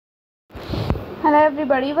Hello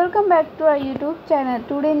everybody, welcome back to our YouTube channel.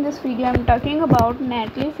 Today in this video I am talking about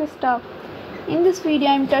Netlist Stock. In this video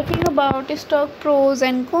I am talking about stock pros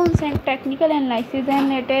and cons and technical analysis and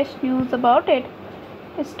latest news about it.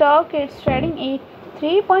 Stock is trading at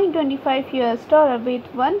 $3.25 with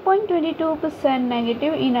 1.22%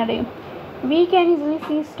 negative in a day. We can easily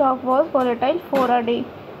see stock was volatile for a day.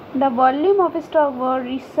 The volume of stock was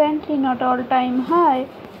recently not all-time high,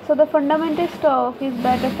 so the fundamental stock is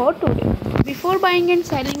better for today. Before buying and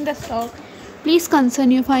selling the stock, please consult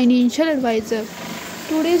your financial advisor.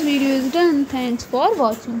 Today's video is done. Thanks for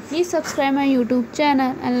watching. Please subscribe my YouTube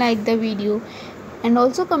channel and like the video, and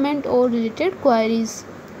also comment all related queries.